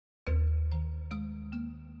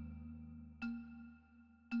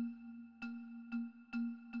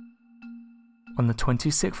On the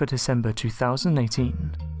 26th of December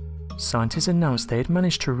 2018, scientists announced they had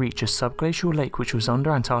managed to reach a subglacial lake which was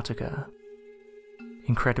under Antarctica.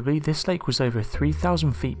 Incredibly, this lake was over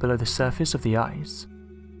 3,000 feet below the surface of the ice.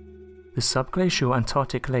 The Subglacial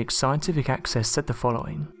Antarctic Lake Scientific Access said the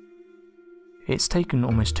following: "It's taken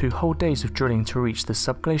almost 2 whole days of drilling to reach the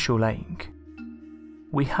Subglacial Lake.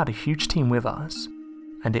 We had a huge team with us,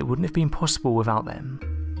 and it wouldn't have been possible without them."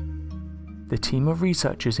 The team of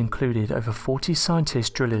researchers included over 40 scientists,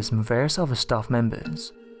 drillers and various other staff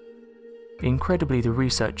members. Incredibly, the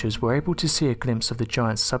researchers were able to see a glimpse of the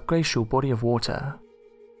giant subglacial body of water.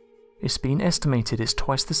 It's been estimated it's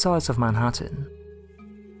twice the size of Manhattan.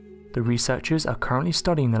 The researchers are currently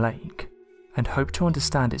studying the lake, and hope to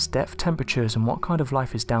understand its depth, temperatures and what kind of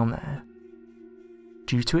life is down there.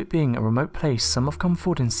 Due to it being a remote place, some have come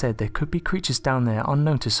forward and said there could be creatures down there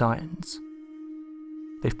unknown to science.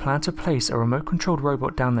 They've planned to place a remote-controlled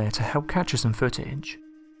robot down there to help capture some footage.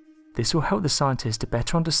 This will help the scientists to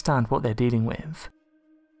better understand what they're dealing with.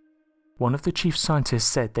 One of the chief scientists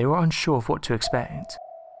said they were unsure of what to expect,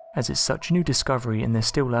 as it's such a new discovery and they're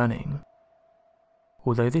still learning.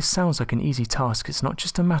 Although this sounds like an easy task, it's not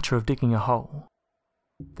just a matter of digging a hole.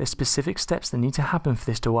 There's specific steps that need to happen for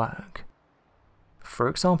this to work. For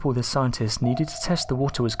example, the scientists needed to test the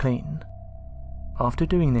water was clean. After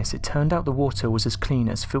doing this, it turned out the water was as clean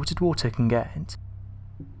as filtered water can get.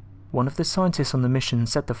 One of the scientists on the mission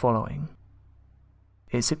said the following: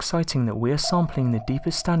 "It's exciting that we are sampling the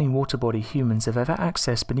deepest standing water body humans have ever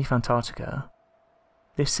accessed beneath Antarctica.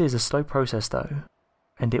 This is a slow process though,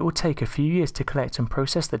 and it will take a few years to collect and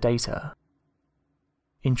process the data."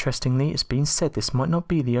 Interestingly, it's been said this might not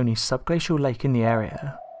be the only subglacial lake in the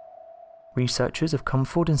area. Researchers have come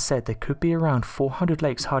forward and said there could be around 400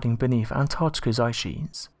 lakes hiding beneath Antarctica's ice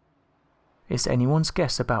sheets. It's anyone's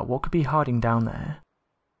guess about what could be hiding down there.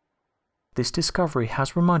 This discovery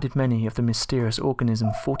has reminded many of the mysterious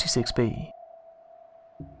organism 46b.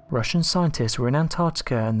 Russian scientists were in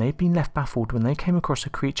Antarctica and they've been left baffled when they came across a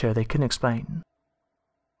creature they couldn't explain.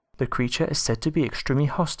 The creature is said to be extremely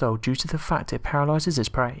hostile due to the fact it paralyzes its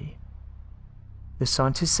prey. The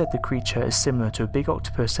scientists said the creature is similar to a big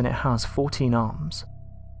octopus and it has 14 arms.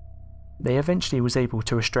 They eventually was able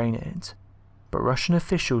to restrain it, but Russian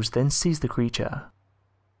officials then seized the creature.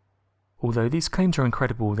 Although these claims are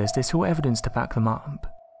incredible, there's little evidence to back them up.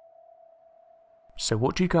 So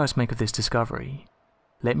what do you guys make of this discovery?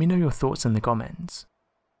 Let me know your thoughts in the comments.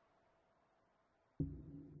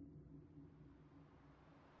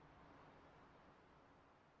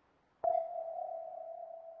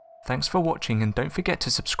 Thanks for watching and don't forget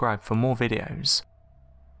to subscribe for more videos.